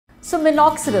So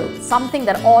minoxidil, something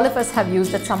that all of us have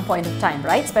used at some point of time,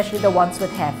 right? Especially the ones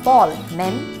with hair fall,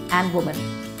 men and women.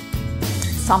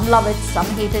 Some love it, some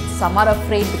hate it, some are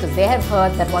afraid because they have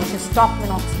heard that once you stop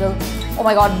minoxidil, oh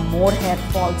my god, more hair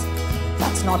falls.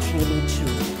 That's not really true.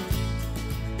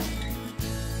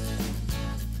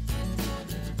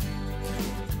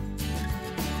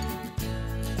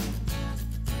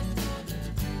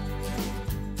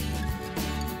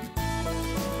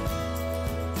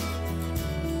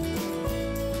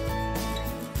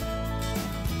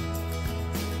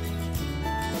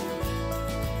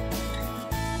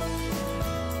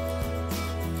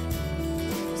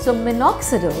 So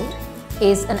minoxidil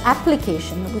is an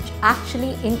application which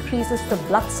actually increases the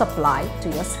blood supply to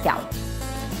your scalp,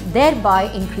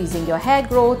 thereby increasing your hair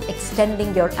growth,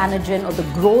 extending your anagen or the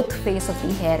growth phase of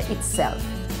the hair itself.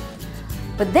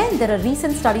 But then there are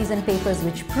recent studies and papers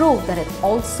which prove that it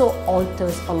also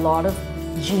alters a lot of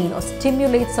gene or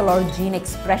stimulates a lot of gene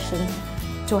expression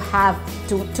to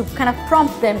kind of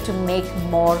prompt them to make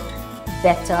more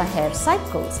better hair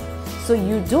cycles. So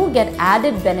you do get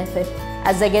added benefit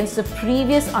as against the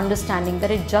previous understanding that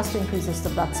it just increases the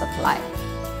blood supply.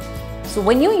 So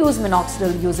when you use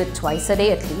minoxidil, use it twice a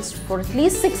day at least for at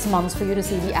least 6 months for you to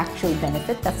see the actual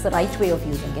benefit. That's the right way of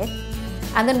using it.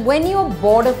 And then when you're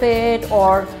bored of it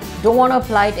or don't want to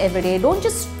apply it every day, don't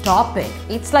just stop it.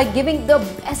 It's like giving the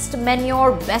best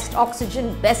manure, best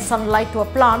oxygen, best sunlight to a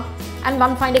plant and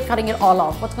one fine day cutting it all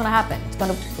off. What's going to happen?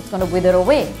 It's going to wither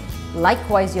away.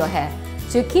 Likewise your hair.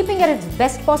 So you're keeping it at its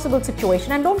best possible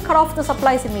situation and don't cut off the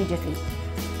supplies immediately.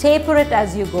 Taper it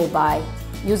as you go by.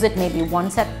 Use it maybe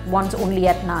once only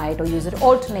at night, or use it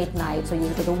alternate nights, or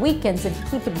use it on the weekends and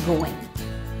keep it going.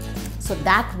 So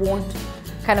that won't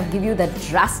kind of give you that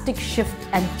drastic shift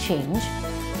and change.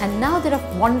 And now there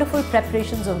are wonderful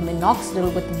preparations of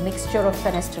minoxidil with mixture of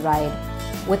finasteride,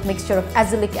 with mixture of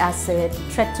azelaic acid,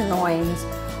 tretinoins,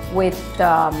 with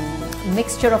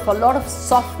mixture of a lot of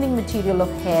softening material of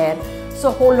hair. So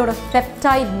a whole lot of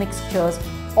peptide mixtures,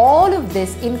 all of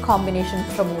this in combination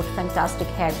promote fantastic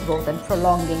hair growth and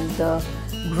prolonging the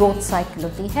growth cycle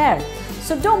of the hair.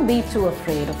 So don't be too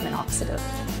afraid of minoxidil.